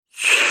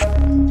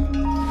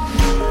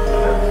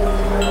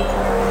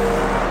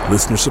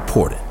Listener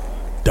supported.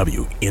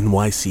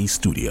 WNYC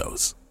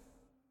Studios.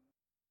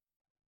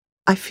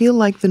 I feel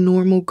like the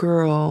normal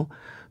girl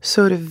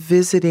sort of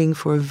visiting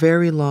for a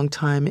very long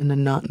time in a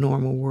not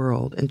normal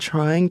world and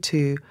trying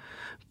to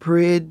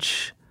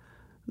bridge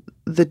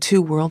the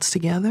two worlds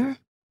together.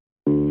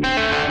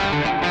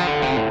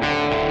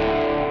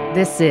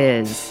 This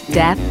is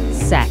Death,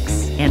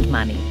 Sex, and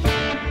Money,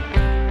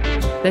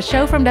 the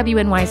show from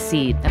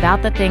WNYC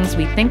about the things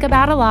we think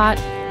about a lot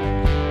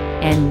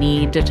and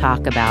need to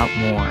talk about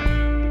more.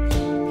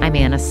 I'm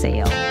Anna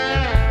Sale.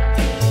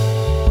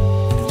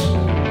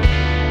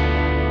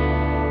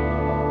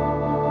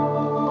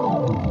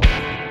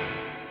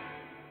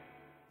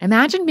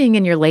 Imagine being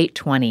in your late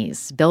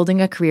 20s,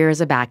 building a career as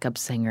a backup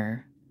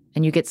singer,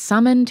 and you get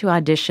summoned to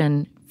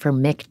audition for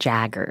Mick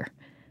Jagger.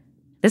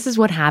 This is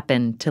what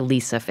happened to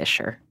Lisa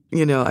Fischer.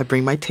 You know, I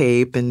bring my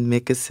tape, and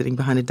Mick is sitting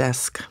behind a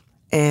desk,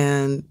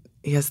 and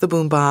he has the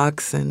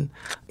boombox, and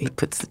he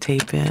puts the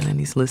tape in, and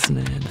he's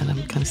listening, and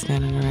I'm kind of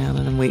standing around,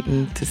 and I'm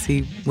waiting to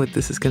see what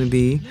this is going to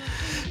be,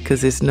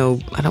 because I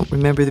don't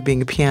remember there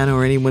being a piano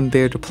or anyone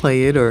there to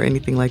play it or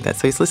anything like that.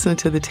 So he's listening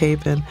to the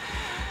tape, and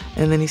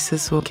then he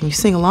says, well, can you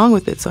sing along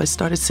with it? So I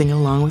started singing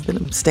along with it.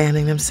 I'm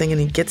standing, I'm singing.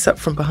 He gets up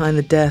from behind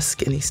the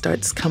desk, and he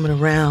starts coming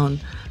around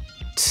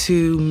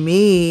to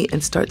me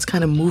and starts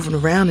kind of moving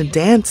around and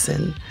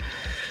dancing,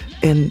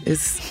 and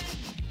is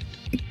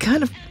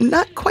kind of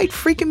not quite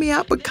freaking me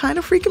out, but kind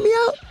of freaking me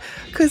out,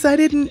 because I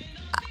didn't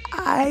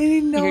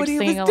know what he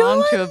was doing. You're singing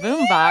along to a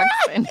boombox,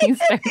 and he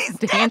starts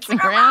dancing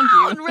around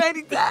you. Right,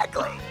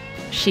 exactly.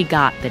 She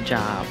got the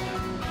job.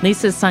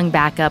 Lisa's sung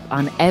backup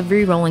on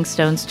every Rolling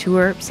Stones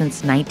tour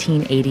since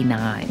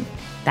 1989.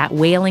 That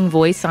wailing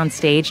voice on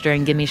stage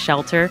during Gimme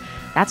Shelter,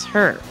 that's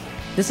her.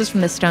 This is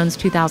from the Stones'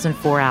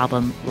 2004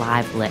 album,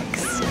 Live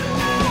Licks.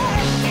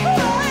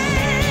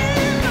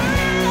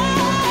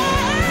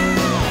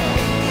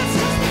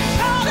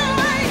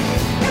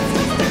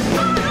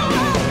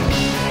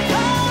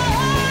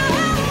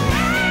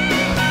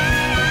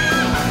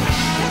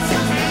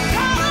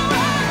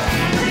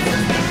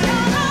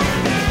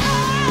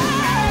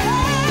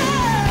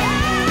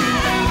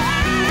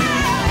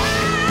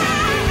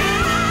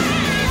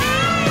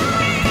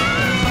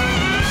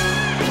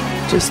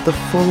 Just the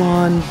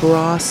full-on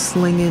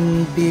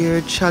bra-slinging,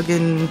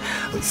 beer-chugging,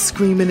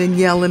 screaming and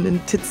yelling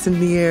and tits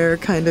in the air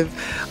kind of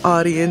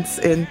audience.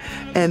 And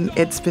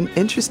it's been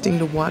interesting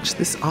to watch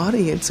this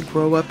audience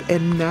grow up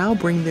and now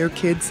bring their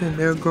kids and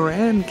their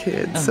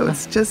grandkids. So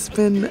it's just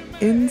been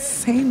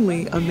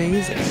insanely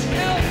amazing.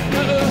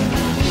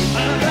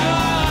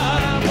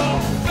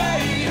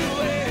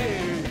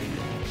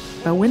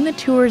 But when the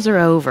tours are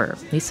over,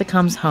 Lisa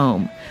comes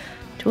home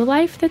to a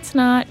life that's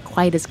not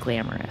quite as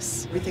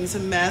glamorous. Everything's a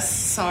mess,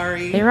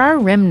 sorry. There are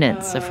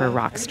remnants of her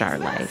rock star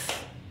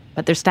life,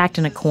 but they're stacked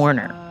in a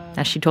corner,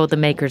 as she told the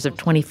makers of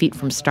 20 Feet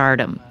from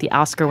Stardom, the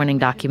Oscar-winning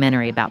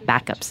documentary about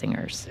backup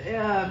singers.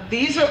 Yeah,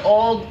 these are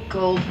all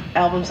gold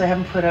albums I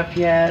haven't put up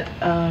yet.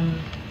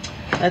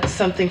 That's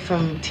something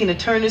from Tina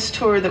Turner's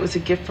tour that was a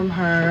gift from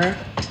her.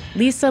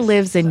 Lisa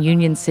lives in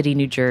Union City,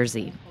 New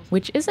Jersey,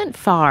 which isn't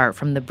far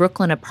from the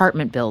Brooklyn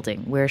apartment building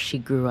where she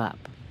grew up.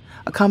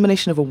 A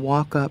combination of a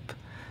walk-up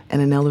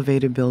and an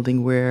elevator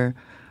building where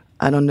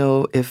I don't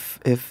know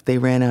if they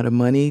ran out of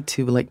money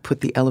to like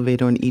put the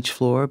elevator on each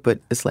floor, but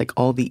it's like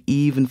all the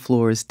even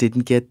floors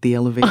didn't get the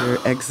elevator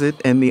exit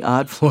and the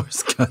odd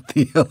floors got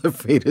the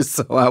elevator.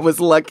 So I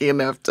was lucky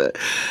enough to,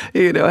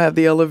 have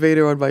the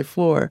elevator on my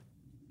floor.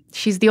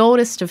 She's the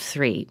oldest of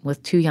three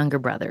with two younger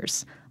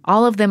brothers.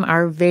 All of them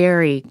are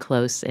very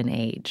close in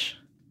age.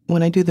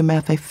 When I do the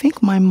math, I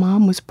think my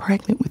mom was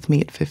pregnant with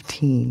me at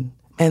 15.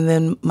 And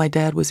then my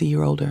dad was a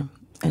year older.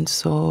 And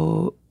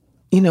so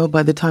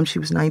by the time she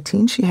was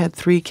 19, she had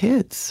 3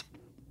 kids.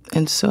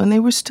 And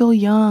they were still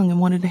young and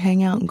wanted to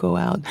hang out and go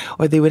out.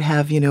 Or they would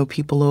have,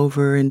 people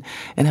over and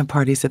have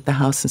parties at the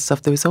house and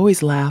stuff. There was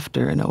always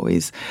laughter and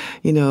always,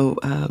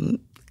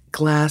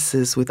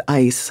 glasses with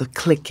ice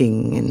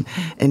clicking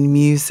and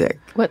music.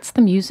 What's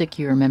the music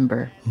you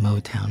remember?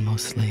 Motown,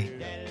 mostly.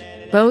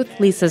 Both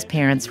Lisa's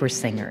parents were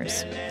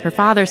singers. Her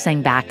father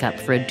sang backup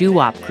for a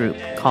doo-wop group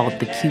called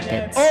the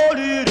Cupids.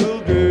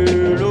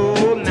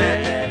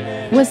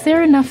 Was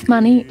there enough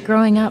money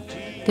growing up?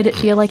 Did it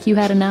feel like you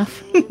had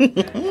enough?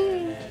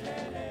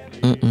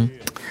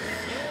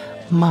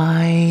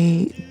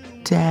 My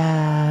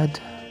dad,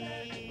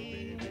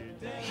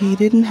 he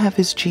didn't have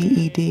his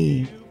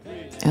GED.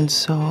 And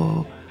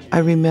so I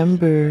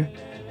remember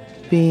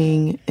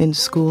being in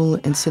school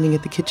and sitting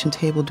at the kitchen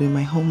table doing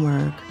my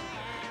homework.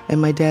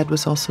 And my dad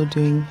was also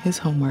doing his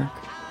homework.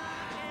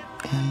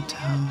 And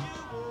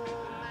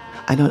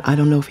I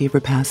don't know if he ever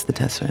passed the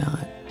test or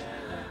not.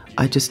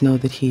 I just know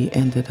that he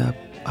ended up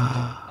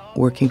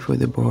working for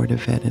the Board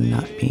of Ed and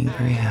not being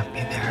very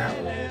happy there.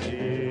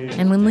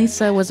 And when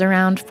Lisa was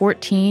around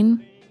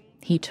 14,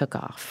 he took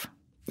off.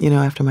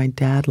 After my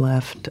dad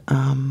left,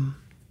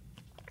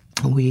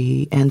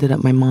 we ended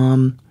up, my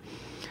mom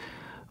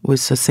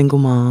was a single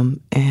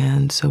mom,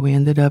 and so we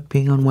ended up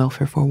being on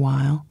welfare for a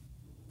while.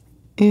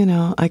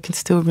 I can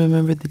still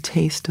remember the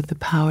taste of the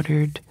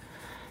powdered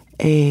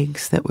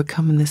eggs that would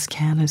come in this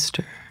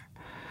canister.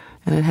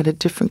 And it had a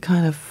different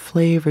kind of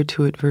flavor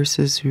to it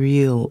versus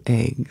real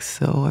eggs.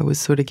 So I was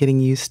sort of getting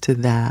used to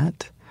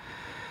that.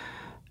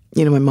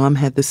 My mom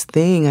had this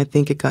thing. I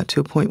think it got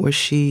to a point where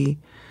she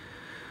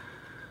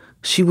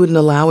wouldn't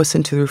allow us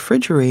into the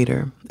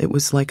refrigerator. It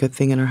was like a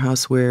thing in her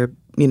house where,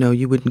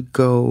 you wouldn't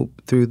go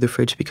through the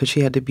fridge because she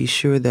had to be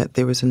sure that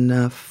there was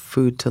enough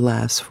food to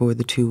last for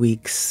the 2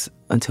 weeks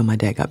until my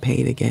dad got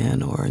paid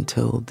again, or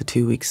until the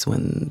 2 weeks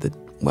when the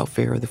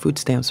welfare or the food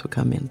stamps would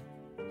come in.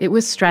 It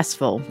was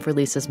stressful for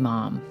Lisa's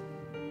mom.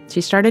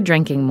 She started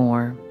drinking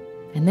more,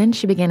 and then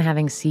she began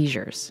having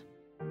seizures.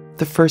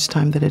 The first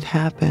time that it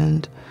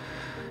happened,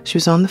 she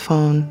was on the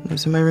phone. I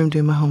was in my room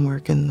doing my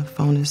homework, and the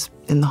phone is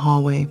in the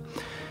hallway.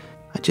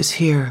 I just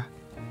hear,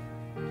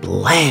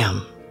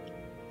 blam!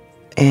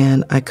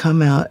 And I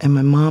come out, and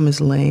my mom is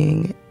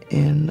laying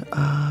in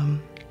a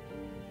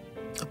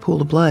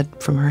pool of blood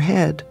from her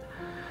head.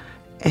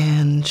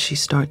 And she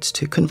starts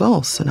to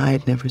convulse, and I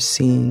had never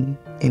seen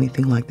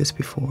anything like this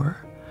before.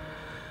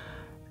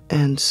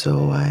 And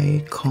so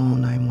I call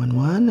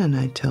 911, and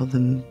I tell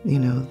them,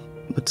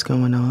 what's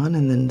going on.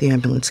 And then the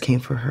ambulance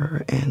came for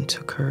her and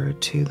took her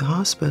to the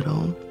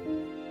hospital.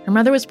 Her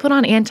mother was put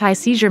on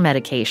anti-seizure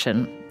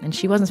medication, and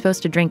she wasn't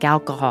supposed to drink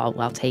alcohol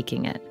while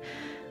taking it.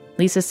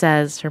 Lisa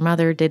says her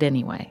mother did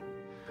anyway.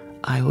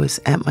 I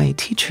was at my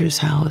teacher's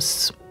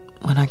house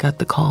when I got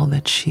the call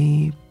that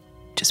she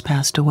just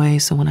passed away.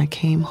 So when I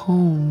came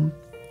home,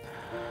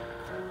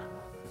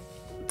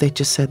 they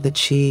just said that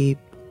she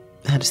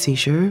had a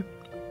seizure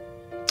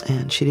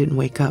and she didn't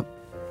wake up.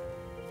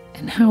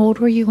 And how old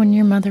were you when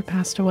your mother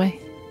passed away?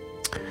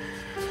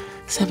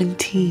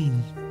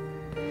 17.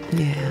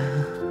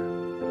 Yeah.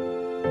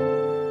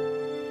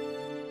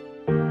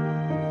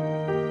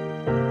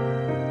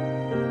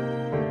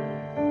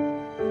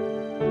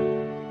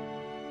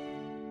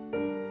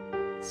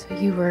 So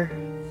you were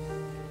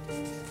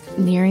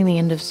nearing the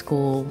end of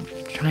school,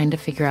 trying to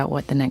figure out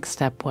what the next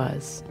step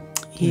was.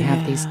 You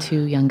have these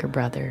 2 younger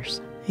brothers.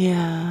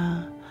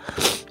 Yeah.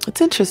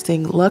 It's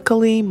interesting.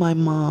 Luckily, my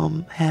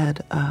mom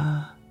had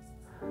an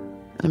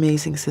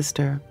amazing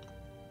sister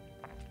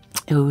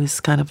who is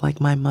kind of like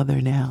my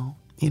mother now.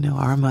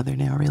 Our mother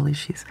now, really.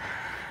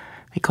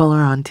 I call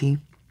her auntie.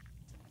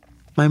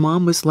 My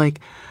mom was like,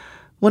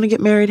 want to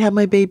get married, have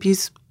my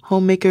babies,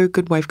 homemaker,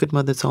 good wife, good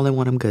mother. That's all I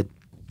want. I'm good.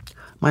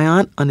 My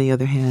aunt, on the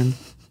other hand,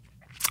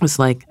 was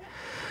like,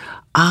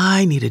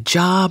 I need a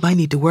job. I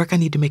need to work. I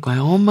need to make my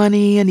own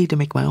money. I need to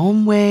make my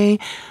own way.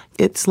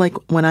 It's like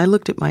when I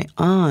looked at my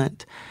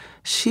aunt,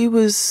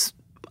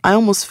 I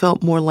almost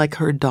felt more like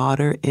her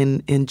daughter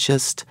in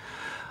just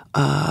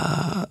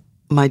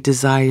my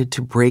desire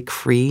to break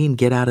free and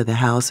get out of the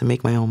house and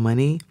make my own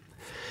money.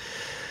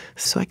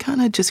 So I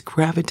kind of just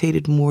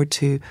gravitated more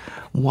to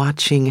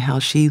watching how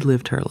she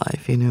lived her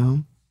life,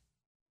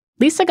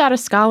 Lisa got a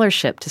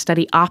scholarship to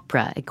study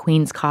opera at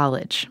Queens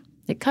College.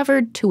 It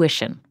covered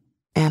tuition.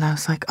 And I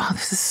was like, oh,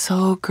 this is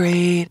so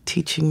great,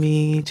 teaching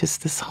me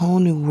just this whole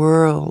new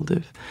world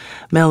of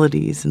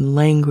melodies and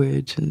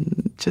language.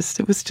 And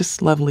it was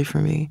just lovely for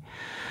me.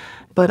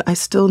 But I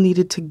still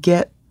needed to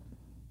get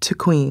to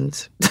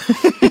Queens.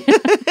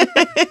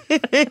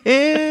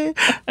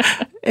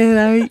 And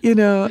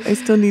I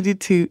still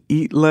needed to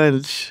eat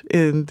lunch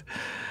and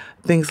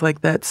things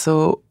like that.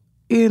 So,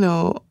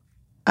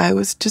 I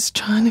was just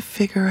trying to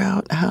figure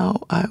out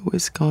how I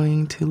was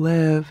going to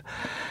live.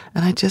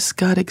 And I just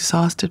got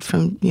exhausted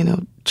from,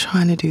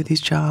 trying to do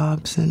these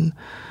jobs and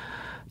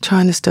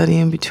trying to study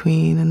in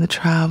between and the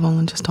travel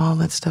and just all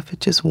that stuff. It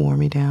just wore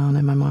me down.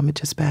 And my mom had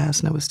just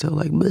passed and I was still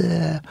like,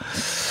 bleh.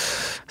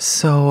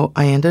 So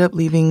I ended up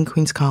leaving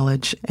Queens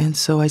College. And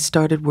so I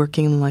started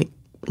working in like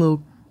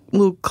little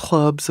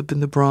clubs up in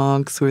the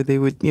Bronx where they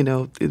would,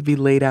 it'd be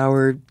late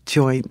hour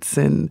joints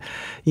and,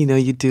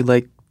 you'd do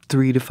like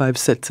 3 to 5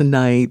 sets a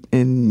night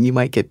and you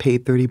might get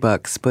paid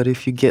 $30. But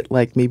if you get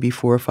like maybe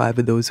 4 or 5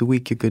 of those a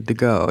week, you're good to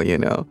go,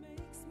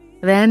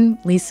 Then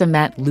Lisa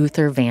met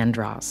Luther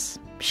Vandross.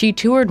 She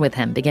toured with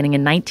him beginning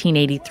in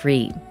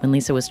 1983 when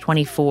Lisa was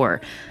 24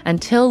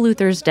 until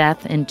Luther's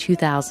death in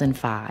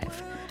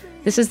 2005.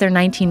 This is their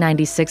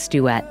 1996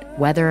 duet,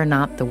 Whether or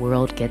Not the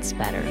World Gets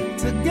Better.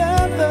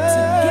 Together,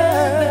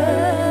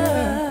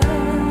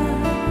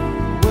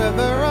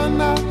 whether or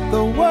not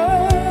the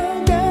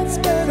world gets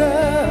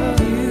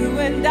better, you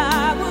and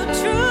I will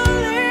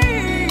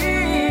truly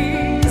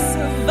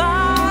survive.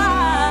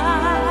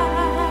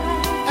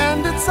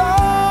 And it's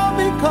all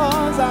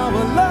because our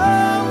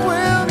love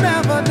will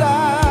never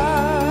die.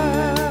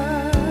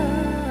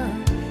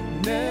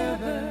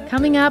 Never.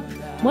 Coming up,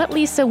 what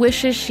Lisa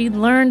wishes she'd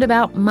learned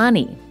about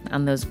money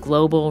on those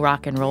global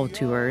rock and roll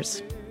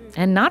tours.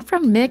 And not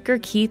from Mick or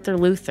Keith or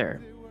Luther.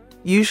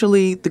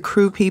 Usually the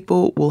crew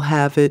people will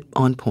have it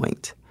on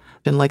point.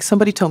 And like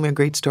somebody told me a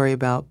great story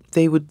about,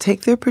 they would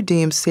take their per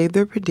diem, save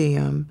their per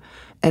diem,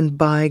 and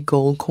buy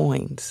gold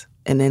coins,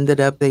 and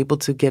ended up able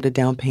to get a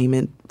down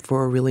payment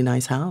for a really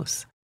nice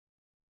house.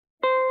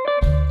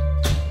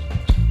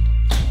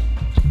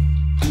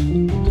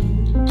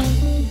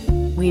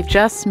 We've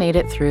just made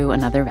it through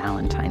another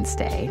Valentine's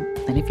Day.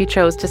 And if you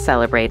chose to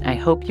celebrate, I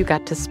hope you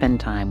got to spend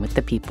time with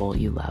the people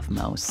you love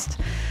most.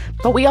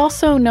 But we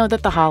also know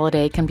that the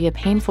holiday can be a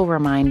painful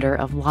reminder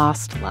of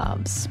lost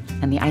loves,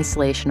 and the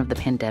isolation of the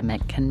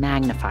pandemic can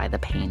magnify the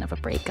pain of a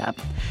breakup.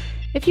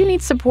 If you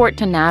need support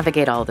to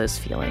navigate all those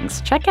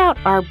feelings, check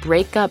out our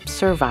Breakup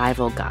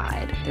Survival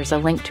Guide. There's a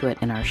link to it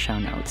in our show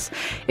notes.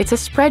 It's a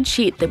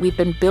spreadsheet that we've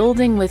been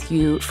building with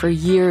you for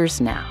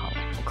years now,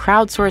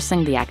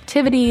 crowdsourcing the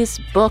activities,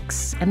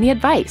 books, and the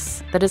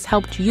advice that has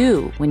helped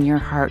you when your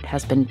heart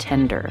has been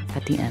tender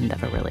at the end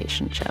of a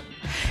relationship.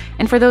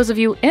 And for those of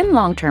you in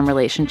long-term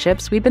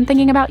relationships, we've been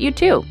thinking about you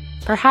too.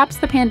 Perhaps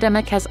the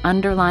pandemic has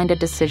underlined a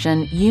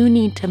decision you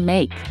need to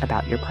make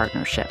about your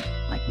partnership,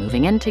 like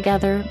moving in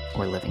together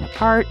or living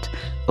apart,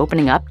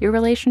 opening up your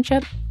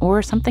relationship,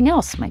 or something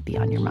else might be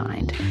on your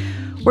mind.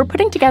 We're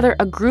putting together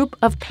a group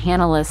of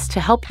panelists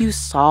to help you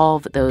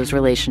solve those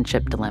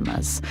relationship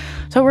dilemmas.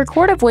 So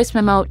record a voice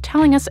memo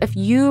telling us if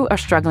you are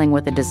struggling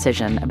with a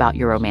decision about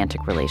your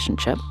romantic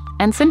relationship,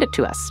 and send it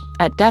to us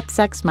at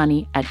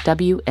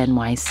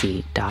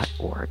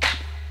deathsexmoney@wnyc.org.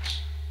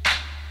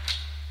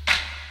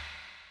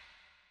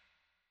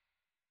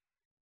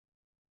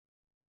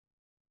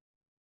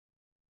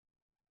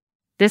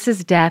 This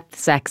is Death,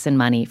 Sex, and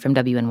Money from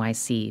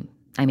WNYC.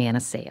 I'm Anna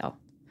Sale.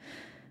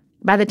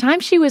 By the time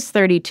she was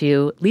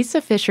 32,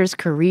 Lisa Fischer's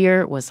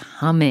career was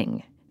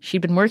humming.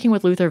 She'd been working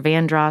with Luther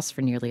Vandross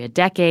for nearly a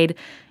decade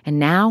and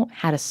now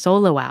had a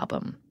solo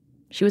album.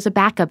 She was a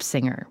backup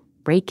singer,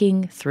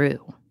 breaking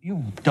through.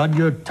 You've done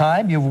your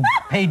time, you've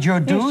paid your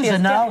dues,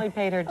 and now... Definitely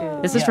paid her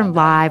dues. This is from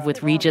Live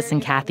with Regis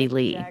and Kathy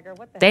Lee.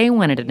 They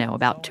wanted to know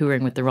about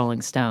touring with the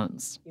Rolling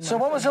Stones. So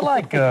what was it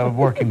like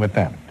working with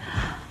them?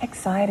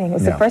 Exciting. It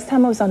was the first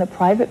time I was on a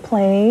private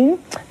plane.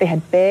 They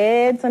had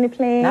beds on the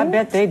plane. I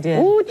bet they did.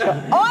 Ooh, oh,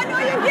 no,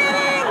 you're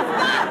kidding!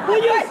 Stop!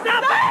 Will you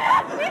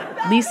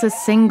stop? Lisa's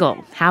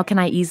single, How Can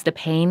I Ease the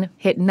Pain,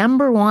 hit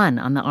 #1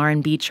 on the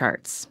R&B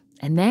charts.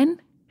 And then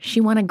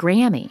she won a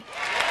Grammy.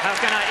 How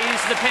Can I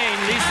Ease the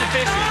Pain, Lisa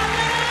Fischer.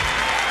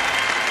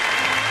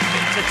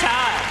 It's a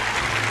tie.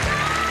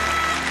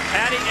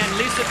 Patti and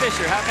Lisa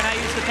Fischer, How Can I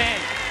Ease the Pain?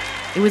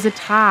 It was a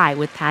tie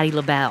with Patti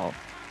LaBelle.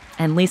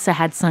 And Lisa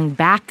had sung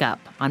backup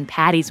on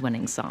Patti's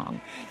winning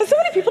song. There's so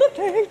many people to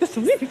thank. There's so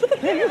many people to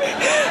thank.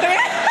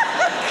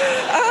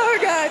 Oh,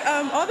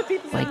 God. All the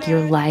people. Like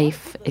your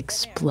life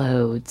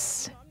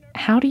explodes.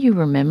 How do you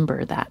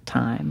remember that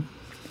time?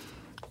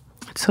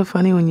 It's so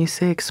funny when you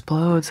say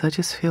explodes. I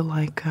just feel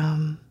like,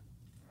 I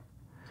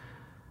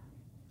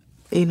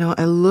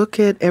look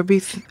at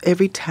every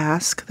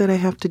task that I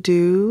have to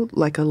do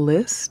like a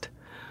list,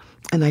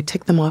 and I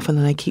tick them off and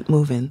then I keep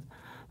moving.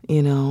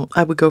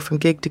 I would go from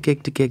gig to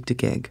gig to gig to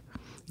gig.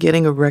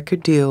 Getting a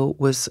record deal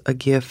was a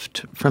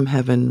gift from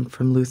heaven,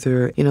 from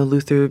Luther.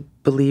 Luther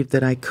believed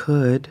that I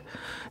could,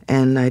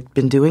 and I'd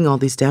been doing all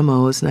these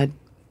demos, and I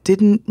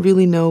didn't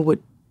really know what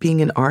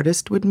being an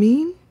artist would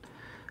mean.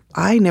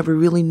 I never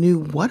really knew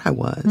what I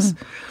was.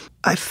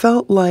 I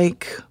felt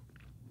like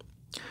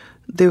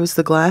there was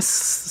the glass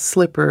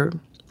slipper,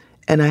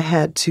 and I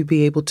had to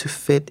be able to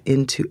fit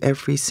into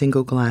every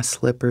single glass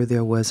slipper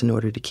there was in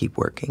order to keep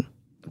working.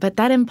 But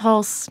that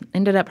impulse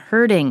ended up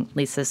hurting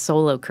Lisa's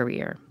solo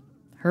career.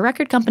 Her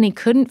record company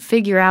couldn't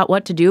figure out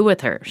what to do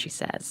with her, she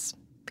says,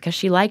 because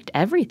she liked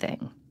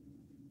everything.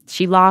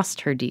 She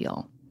lost her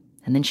deal,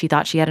 and then she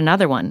thought she had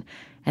another one,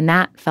 and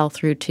that fell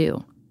through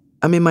too.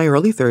 I'm in my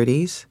early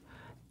 30s,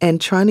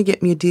 and trying to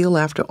get me a deal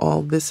after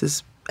all this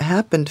has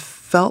happened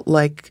felt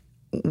like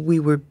we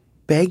were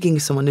begging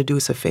someone to do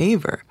us a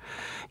favor.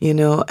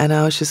 And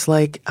I was just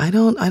like, I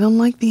don't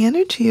like the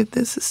energy of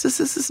this. This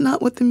is not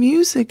what the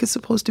music is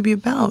supposed to be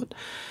about.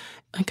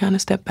 I kind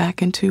of stepped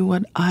back into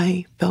what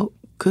I felt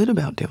good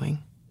about doing.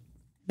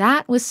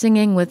 That was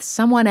singing with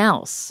someone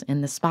else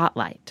in the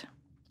spotlight.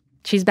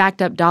 She's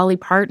backed up Dolly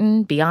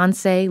Parton,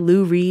 Beyonce,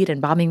 Lou Reed,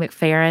 and Bobby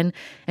McFerrin,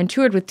 and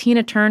toured with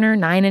Tina Turner,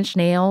 Nine Inch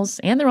Nails,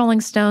 and the Rolling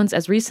Stones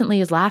as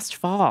recently as last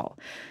fall.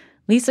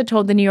 Lisa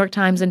told the New York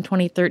Times in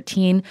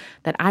 2013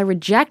 that I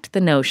reject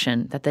the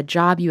notion that the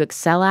job you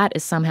excel at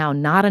is somehow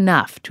not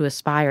enough to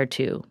aspire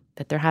to,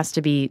 that there has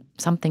to be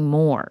something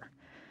more.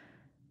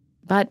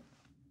 But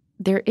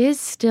there is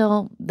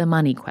still the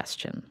money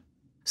question.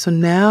 So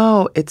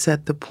now it's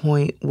at the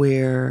point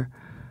where,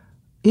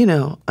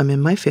 I'm in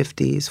my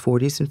 50s,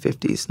 40s, and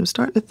 50s. I'm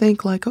starting to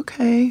think like,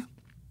 okay,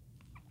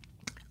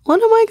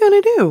 what am I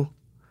going to do?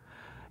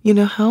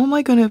 How am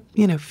I going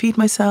to, feed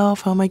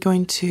myself? How am I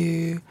going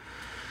to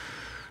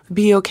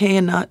be okay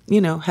and not,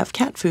 have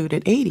cat food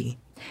at 80?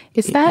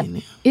 Is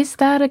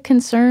that a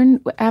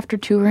concern after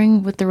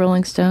touring with the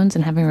Rolling Stones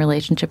and having a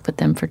relationship with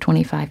them for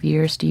 25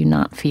 years? Do you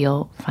not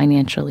feel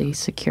financially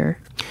secure?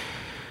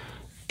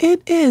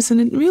 It is,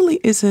 and it really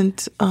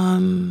isn't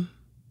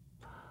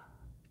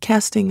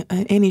casting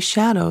any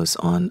shadows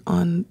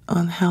on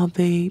how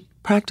they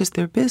practice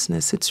their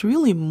business. It's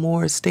really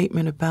more a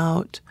statement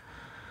about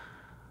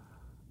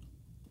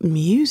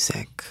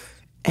music.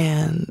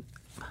 And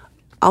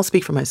I'll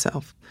speak for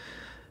myself.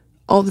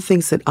 All the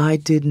things that I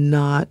did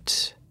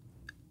not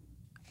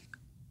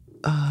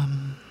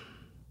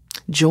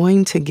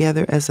joined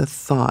together as a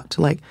thought.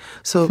 Like,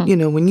 so,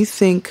 when you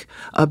think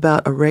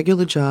about a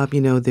regular job,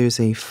 there's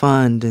a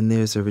fund and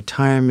there's a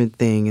retirement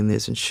thing and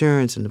there's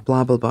insurance and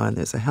blah, blah, blah, and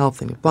there's a health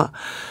thing, blah.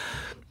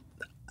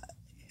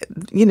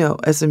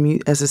 As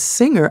a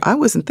singer, I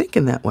wasn't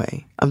thinking that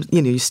way.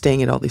 You're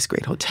staying at all these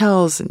great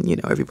hotels and,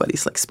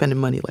 everybody's like spending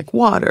money like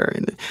water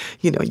and,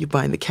 you're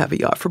buying the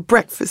caviar for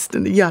breakfast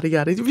and the yada,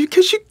 yada,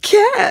 because you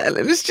can.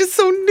 And it's just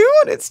so new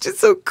and it's just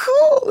so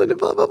cool and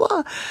blah, blah,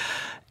 blah.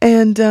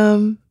 And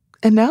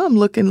now I'm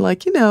looking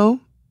like,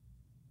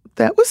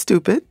 that was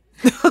stupid.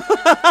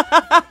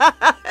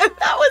 That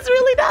was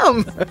really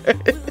dumb.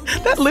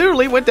 That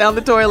literally went down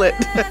the toilet.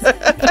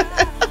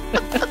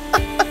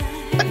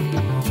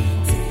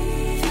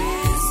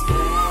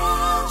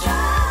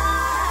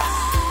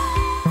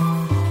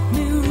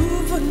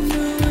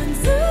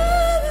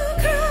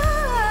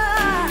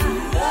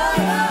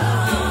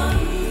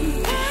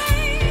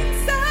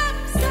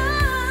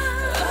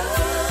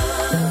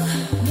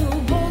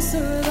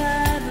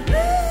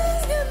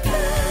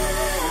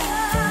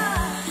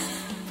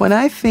 When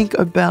I think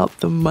about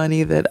the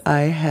money that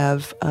I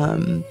have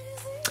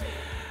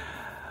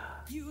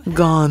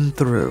gone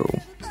through,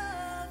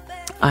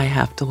 I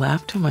have to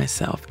laugh to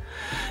myself.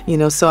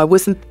 So I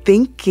wasn't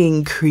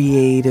thinking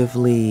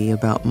creatively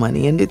about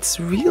money, and it's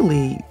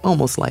really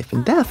almost life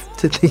and death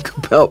to think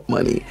about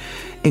money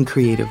in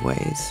creative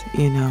ways,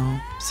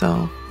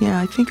 So,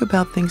 yeah, I think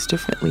about things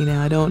differently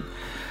now. I don't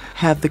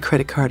have the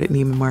credit card at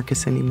Neiman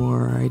Marcus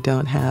anymore. Or I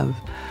don't have,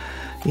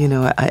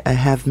 I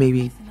have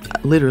maybe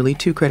literally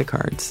 2 credit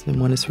cards,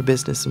 and one is for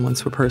business and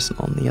one's for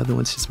personal, and the other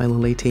one's just my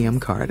little ATM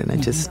card. And I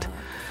just,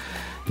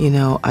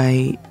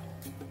 I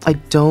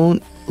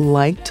don't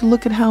like to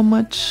look at how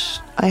much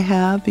I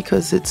have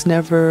because it's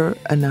never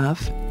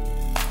enough.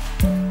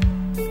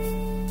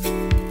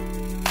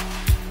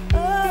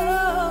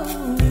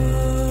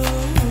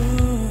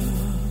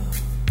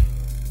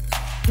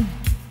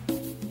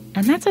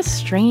 And that's a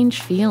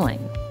strange feeling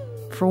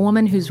for a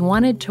woman who's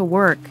wanted to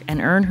work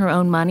and earn her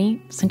own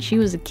money since she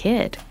was a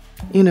kid.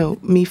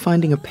 Me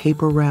finding a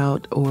paper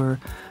route or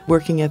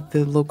working at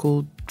the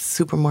local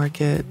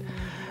supermarket,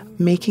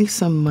 making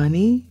some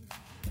money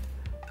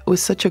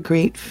was such a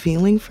great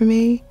feeling for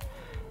me.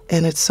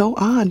 And it's so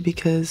odd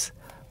because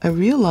I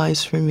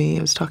realized for me,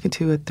 I was talking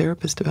to a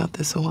therapist about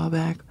this a while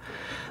back,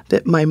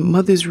 that my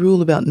mother's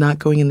rule about not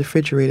going in the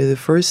refrigerator, the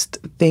first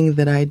thing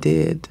that I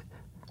did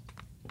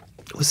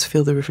was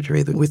fill the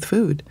refrigerator with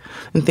food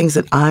and things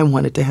that I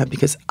wanted to have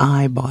because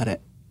I bought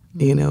it,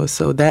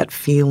 So that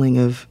feeling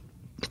of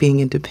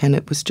being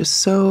independent was just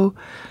so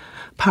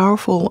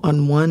powerful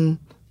on one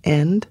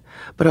end,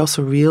 but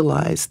also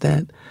realized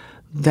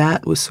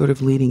that was sort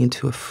of leading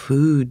into a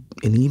food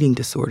and eating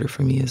disorder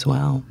for me as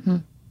well.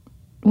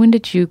 When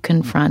did you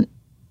confront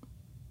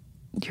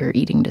your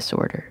eating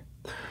disorder?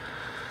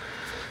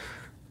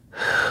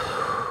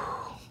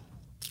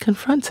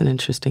 Confront's an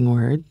interesting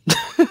word.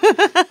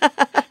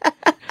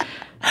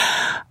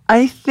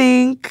 I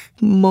think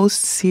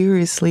most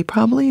seriously,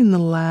 probably in the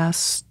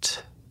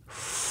last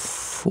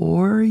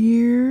 4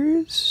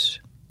 years.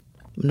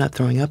 I'm not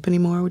throwing up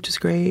anymore, which is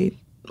great.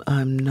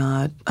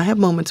 I have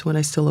moments when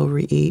I still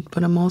overeat,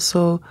 but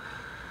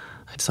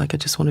it's like I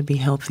just want to be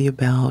healthy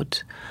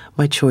about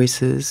my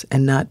choices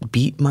and not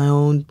beat my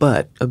own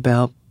butt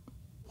about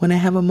when I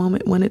have a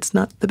moment when it's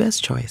not the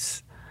best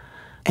choice.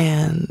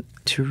 And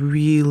to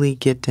really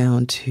get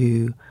down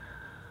to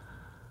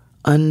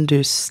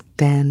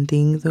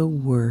understanding the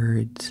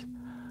words,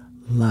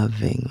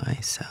 loving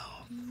myself.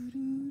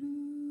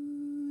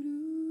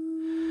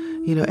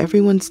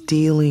 Everyone's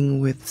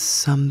dealing with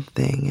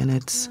something, and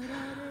it's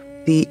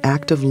the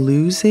act of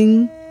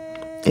losing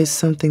is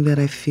something that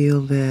I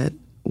feel that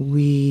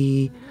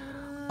we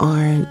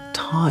aren't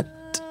taught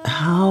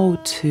how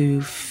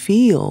to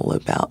feel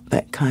about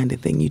that kind of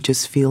thing. You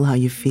just feel how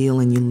you feel,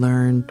 and you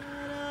learn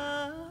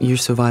your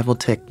survival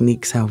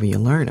techniques however you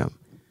learn them.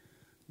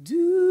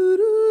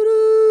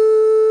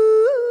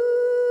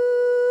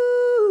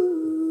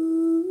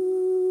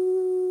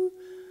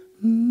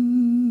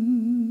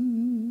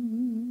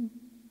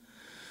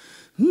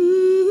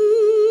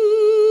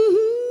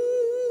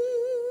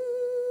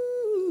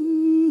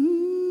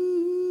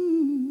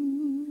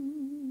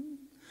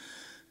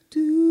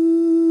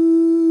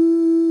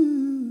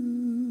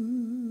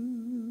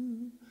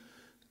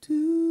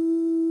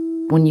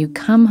 When you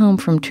come home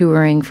from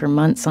touring for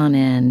months on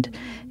end,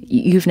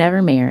 you've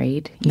never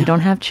married, you don't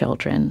have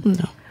children.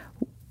 No.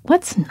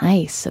 What's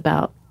nice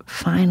about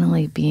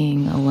finally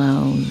being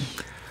alone?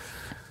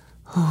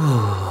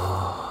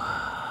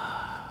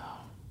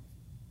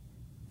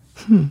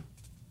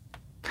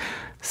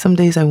 Some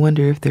days I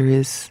wonder if there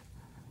is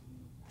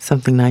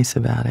something nice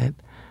about it.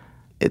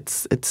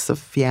 It's a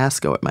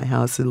fiasco at my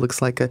house. It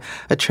looks like a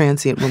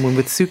transient woman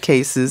with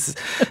suitcases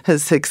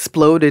has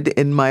exploded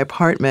in my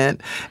apartment.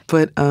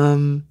 But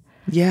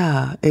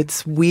yeah,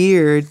 it's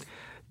weird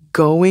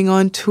going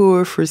on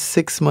tour for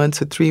 6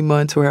 months or 3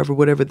 months or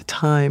whatever the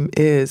time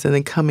is, and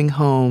then coming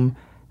home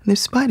And there's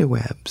spider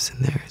webs,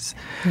 and there's,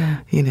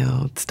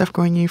 stuff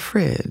growing in your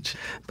fridge.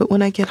 But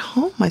when I get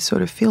home, I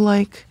sort of feel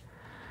like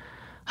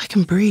I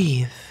can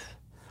breathe.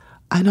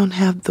 I don't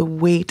have the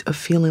weight of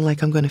feeling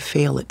like I'm going to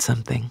fail at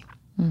something.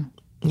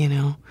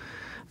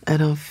 I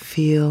don't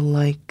feel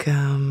like,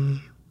 I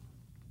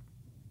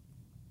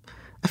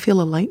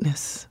feel a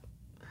lightness.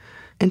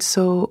 And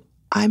so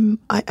I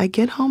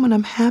get home and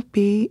I'm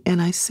happy, and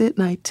I sit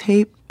and I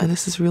tape, and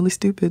this is really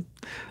stupid,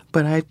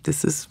 but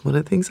this is one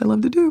of the things I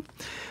love to do.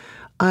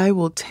 I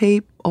will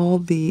tape all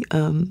the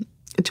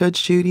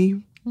Judge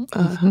Judy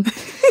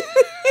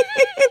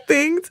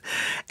things,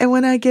 and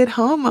when I get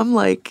home, I'm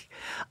like,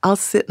 I'll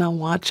sit and I'll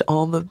watch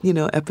all the,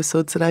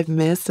 episodes that I've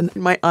missed, and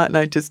my aunt and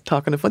I just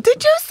talk on the phone.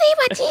 Did you see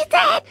what she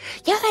said?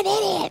 You're an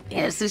idiot.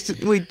 Yes,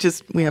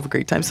 we have a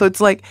great time. So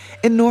it's like,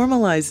 it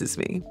normalizes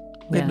me.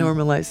 Yeah. It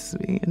normalizes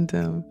me, and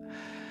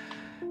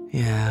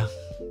yeah.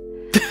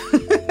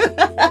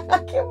 I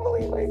can't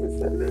believe I even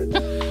said that.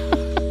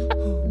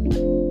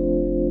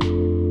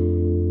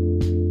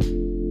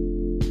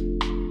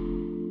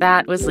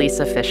 That was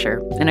Lisa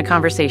Fischer in a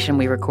conversation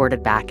we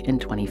recorded back in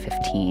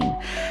 2015.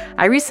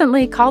 I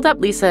recently called up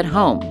Lisa at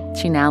home.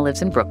 She now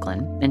lives in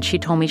Brooklyn, and she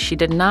told me she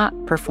did not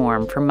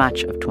perform for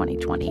much of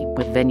 2020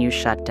 with venue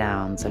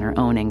shutdowns and her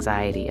own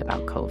anxiety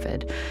about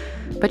COVID.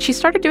 But she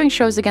started doing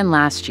shows again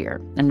last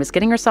year and was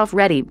getting herself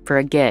ready for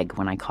a gig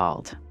when I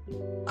called.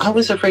 I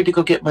was afraid to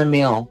go get my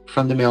mail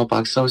from the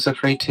mailbox. I was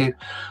afraid to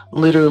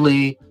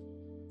I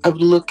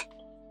would look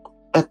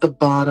at the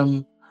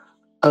bottom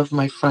of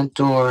my front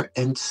door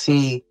and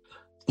see,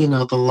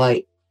 the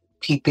light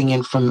peeping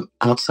in from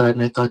outside.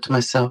 And I thought to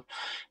myself,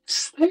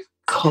 is there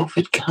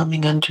COVID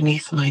coming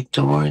underneath my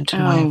door into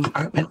my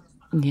apartment?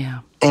 Yeah.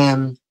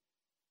 And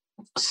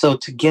so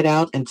to get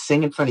out and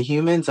sing in front of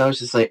humans, I was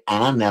just like, I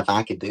don't know if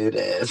I could do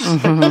this.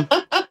 Mm-hmm.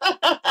 I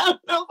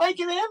don't know if I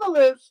can handle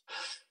this.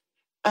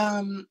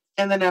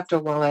 And then after a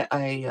while,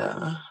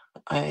 I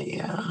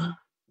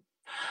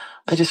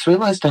just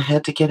realized I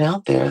had to get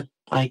out there.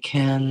 I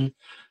can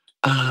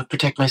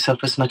protect myself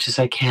as much as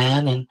I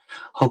can, and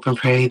hope and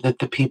pray that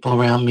the people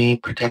around me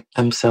protect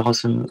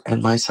themselves and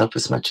myself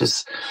as much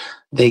as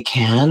they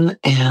can,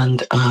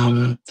 and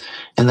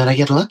that I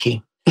get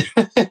lucky.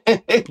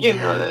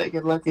 That I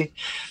get lucky.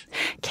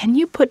 Can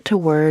you put to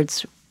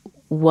words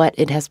what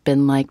it has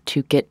been like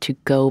to get to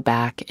go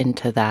back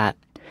into that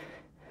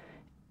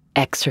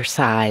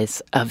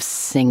exercise of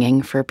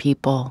singing for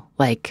people?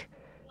 Like,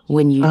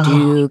 when you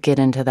do get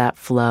into that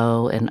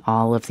flow and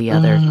all of the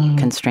other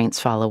constraints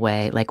fall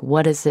away, like,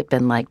 what has it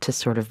been like to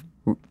sort of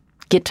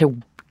get to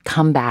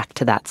come back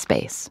to that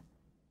space?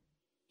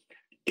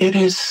 It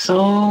is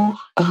so,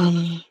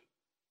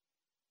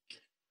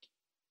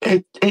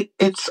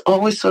 it's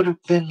always sort of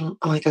been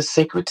like a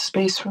sacred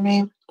space for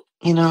me.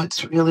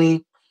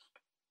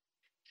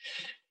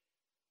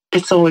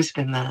 It's always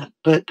been that.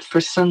 But for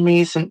some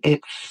reason,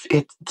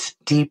 it's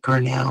deeper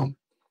now.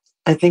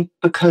 I think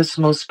because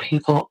most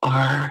people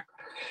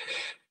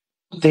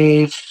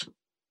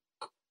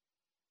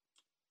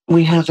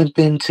we haven't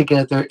been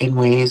together in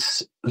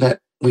ways that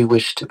we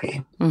wish to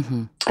be,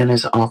 and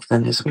as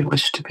often as we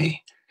wish to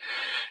be.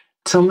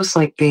 It's almost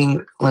like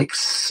being like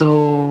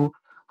so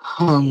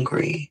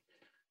hungry,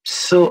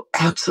 so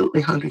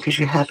absolutely hungry because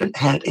you haven't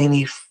had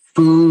any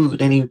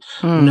food, any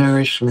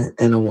nourishment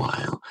in a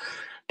while.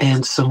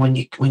 And so when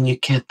you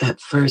get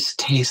that first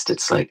taste,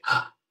 it's like,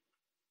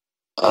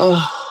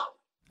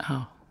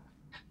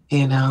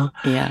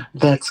 Yeah.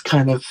 That's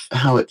kind of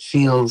how it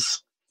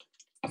feels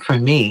for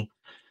me.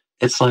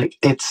 It's like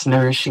it's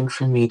nourishing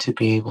for me to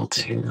be able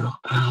to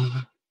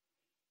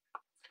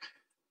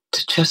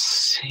just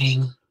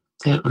sing.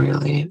 It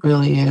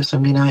really is. I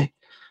mean,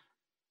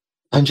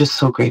 I'm just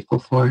so grateful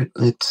for it.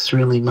 It's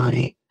really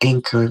my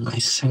anchor and my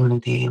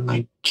sanity and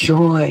my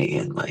joy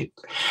and my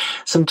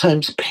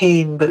sometimes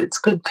pain, but it's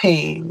good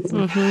pain.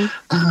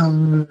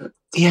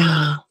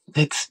 Yeah,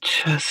 it's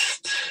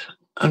just,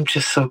 I'm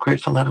just so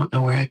grateful. I don't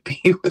know where I'd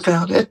be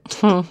without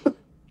it.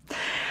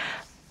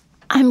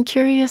 I'm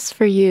curious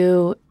for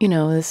you,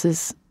 this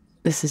is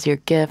your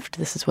gift.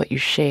 This is what you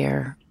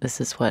share. This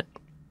is what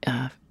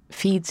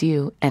feeds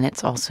you, and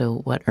it's also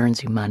what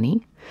earns you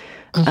money.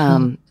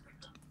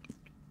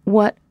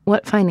 What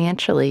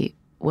financially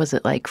was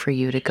it like for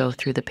you to go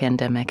through the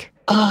pandemic?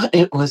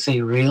 It was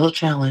a real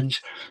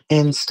challenge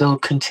and still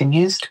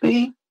continues to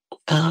be.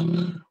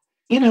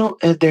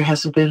 There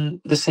hasn't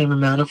been the same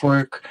amount of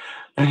work.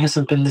 There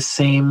hasn't been the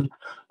same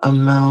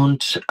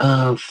amount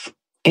of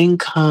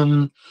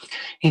income,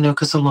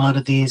 because a lot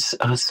of these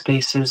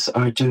spaces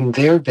are doing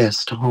their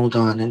best to hold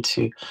on and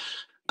to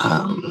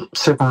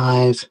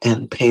survive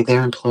and pay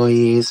their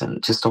employees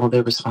and just all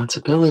their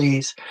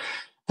responsibilities.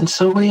 And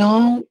so we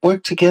all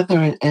work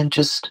together and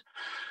just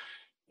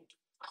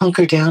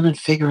hunker down and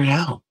figure it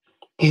out,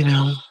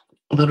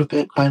 little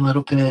bit by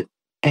little bit.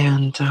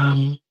 And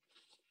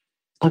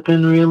I've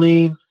been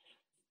really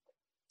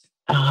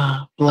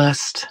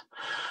blessed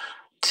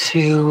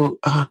to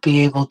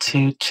be able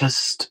to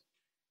just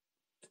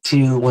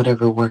do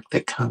whatever work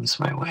that comes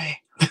my way.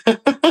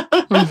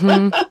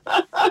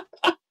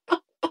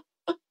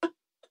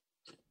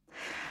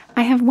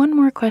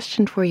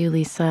 question for you,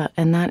 Lisa,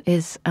 and that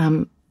is,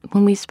 when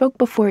we spoke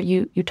before,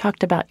 you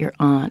talked about your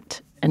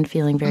aunt and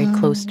feeling very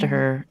close to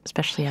her,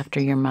 especially after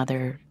your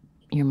mother's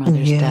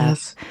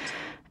death.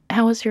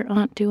 How is your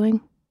aunt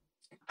doing?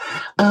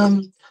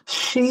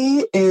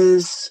 She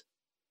is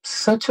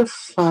such a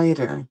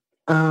fighter.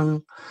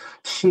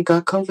 She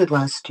got COVID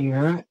last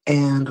year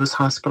and was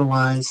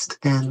hospitalized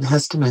and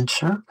has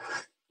dementia.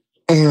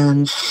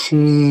 And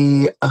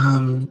she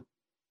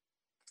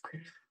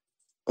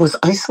was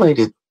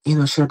isolated. You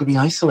know, she had to be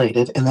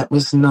isolated, and that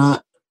was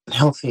not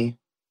healthy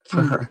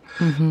for her.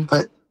 Mm-hmm.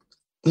 But,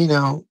 you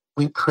know,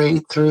 we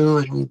prayed through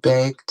and we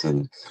begged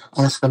and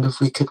asked them if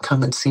we could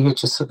come and see her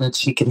just so that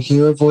she can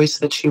hear a voice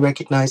that she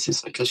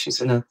recognizes, because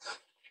she's in an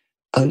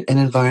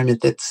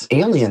environment that's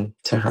alien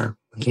to her,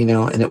 you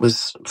know, and it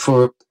was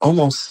for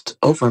almost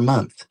over a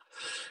month.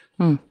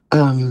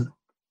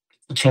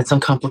 She had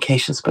some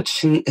complications, but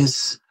she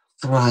is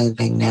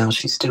thriving now.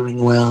 She's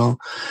doing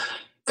well.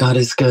 God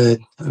is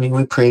good. I mean,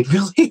 we prayed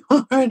really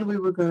hard. We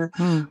were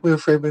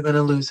afraid we were going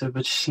to lose her,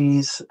 but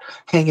she's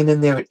hanging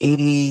in there at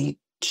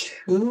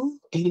 81,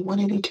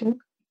 82. And,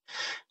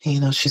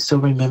 you know, she still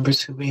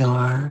remembers who we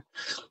are,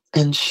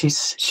 and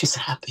she's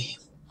happy.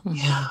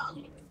 Yeah.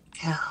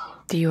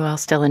 Do you all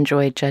still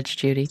enjoy Judge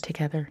Judy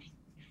together?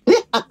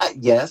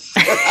 Yes.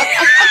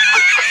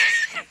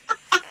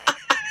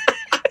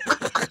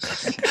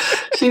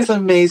 She's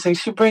amazing.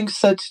 She brings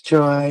such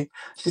joy.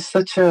 She's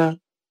such a...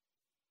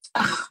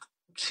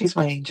 she's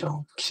my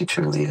angel. She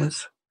truly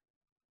is.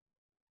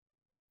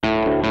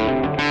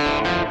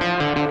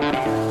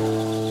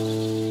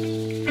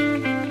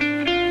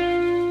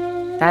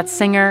 That's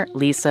singer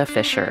Lisa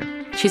Fischer.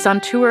 She's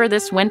on tour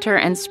this winter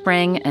and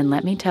spring, and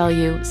let me tell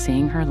you,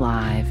 seeing her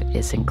live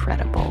is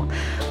incredible.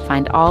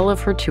 Find all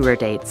of her tour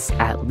dates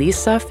at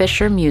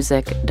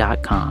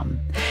lisafischermusic.com.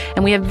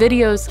 And we have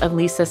videos of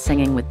Lisa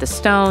singing with the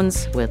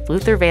Stones, with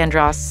Luther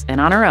Vandross, and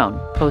on her own,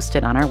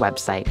 posted on our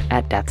website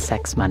at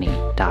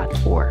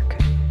deathsexmoney.org.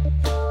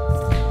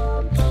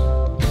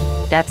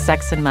 Death,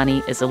 Sex, and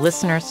Money is a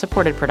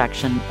listener-supported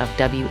production of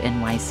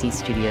WNYC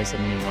Studios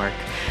in New York.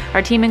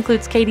 Our team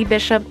includes Katie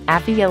Bishop,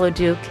 Affy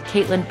Yellowduke,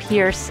 Caitlin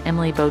Pierce,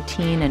 Emily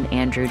Botine, and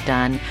Andrew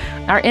Dunn.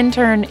 Our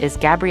intern is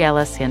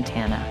Gabriella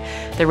Santana.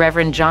 The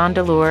Reverend John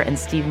DeLure and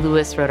Steve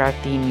Lewis wrote our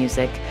theme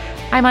music.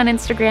 I'm on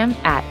Instagram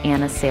at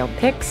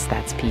AnnaSalePics,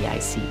 that's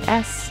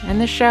P-I-C-S, and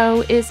the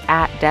show is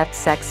at Death,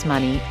 Sex,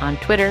 Money on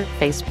Twitter,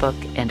 Facebook,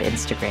 and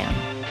Instagram.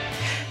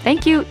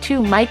 Thank you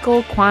to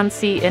Michael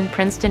Quancy in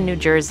Princeton, New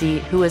Jersey,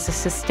 who is a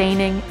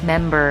sustaining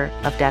member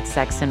of Death,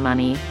 Sex, and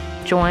Money.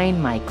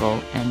 Join Michael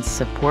and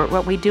support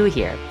what we do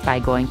here by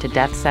going to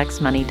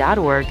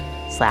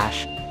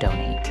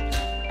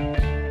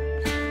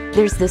deathsexmoney.org/donate.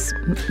 There's this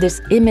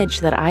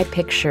image that I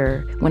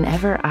picture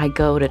whenever I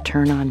go to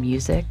turn on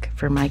music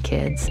for my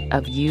kids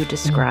of you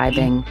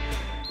describing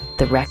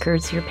the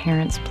records your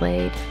parents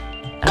played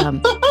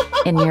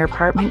in your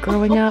apartment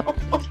growing up.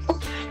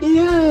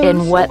 Yes,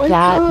 and what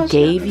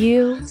gave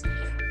you.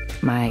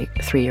 My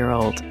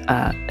 3-year-old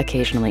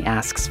occasionally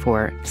asks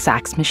for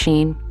sax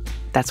machine.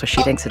 That's what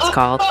she thinks it's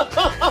called. I'm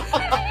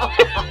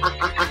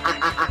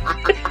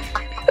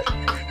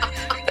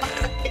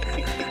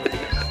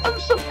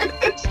sorry,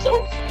 it's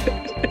so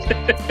funny.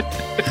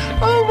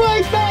 Oh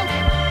my God.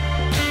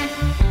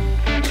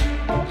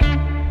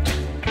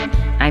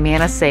 I'm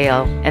Anna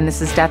Sale, and this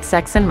is Death,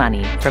 Sex, and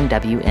Money from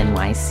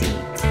WNYC.